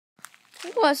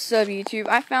What's up, YouTube?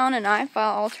 I found an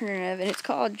iFile alternative, and it's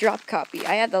called DropCopy.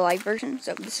 I have the light version,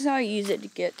 so this is how you use it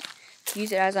to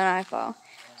use it as an iFile.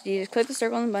 So you just click the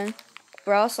circle on the button,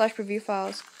 browse/preview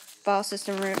files, file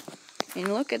system root,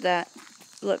 and look at that.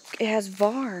 Look, it has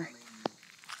var,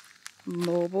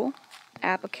 mobile,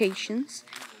 applications,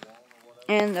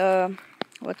 and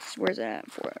where's it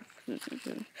at for?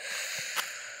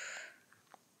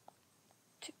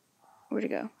 Where'd it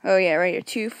go? Oh yeah, right here.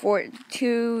 2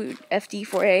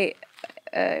 FD48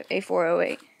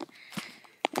 A408,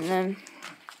 and then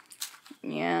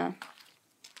yeah,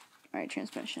 alright,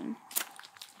 transmission.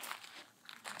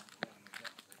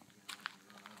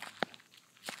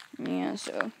 Yeah,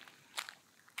 so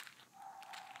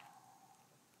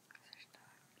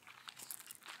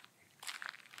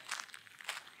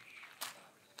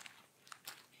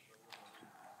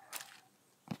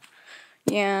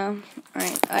yeah,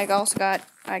 alright. I also got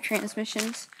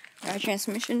iTransmission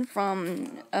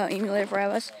from emulator for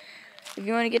iOS. If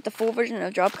you want to get the full version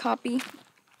of DropCopy,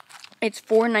 it's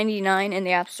 $4.99 in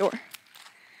the App Store.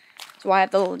 So I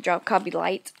have the little DropCopy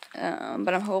Lite,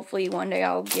 but hopefully one day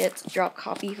I'll get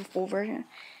DropCopy for full version.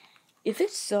 If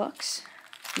it sucks,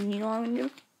 you know what I'm gonna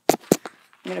do?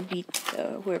 I'm gonna beat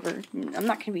whoever. I'm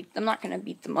not gonna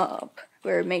beat them up.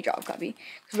 Whoever made DropCopy,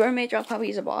 because whoever made DropCopy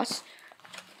is a boss.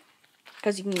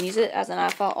 Because you can use it as an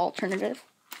iFile alternative.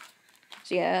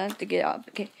 So yeah, to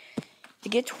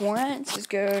get torrents, just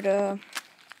go to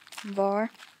var,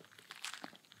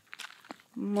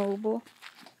 mobile,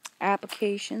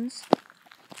 applications,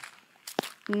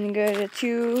 and then go to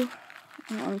 2.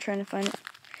 I'm trying to find it.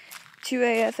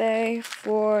 2AFA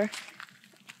for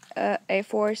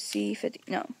A4C50.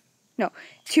 No,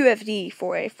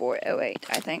 2FD4A408.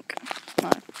 I think.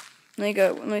 Hold on.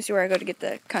 Let me see where I go to get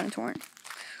the kind of torrent.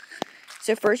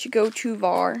 So first you go to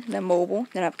var, then mobile,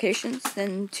 then applications,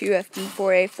 then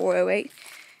 2FD4A408,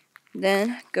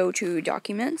 then go to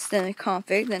documents, then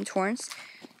config, then torrents,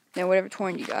 then whatever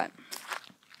torrent you got.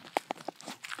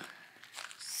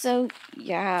 So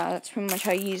yeah, that's pretty much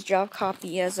how you use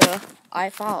DropCopy as a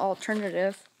iFile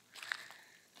alternative.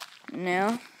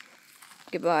 Now,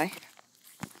 goodbye.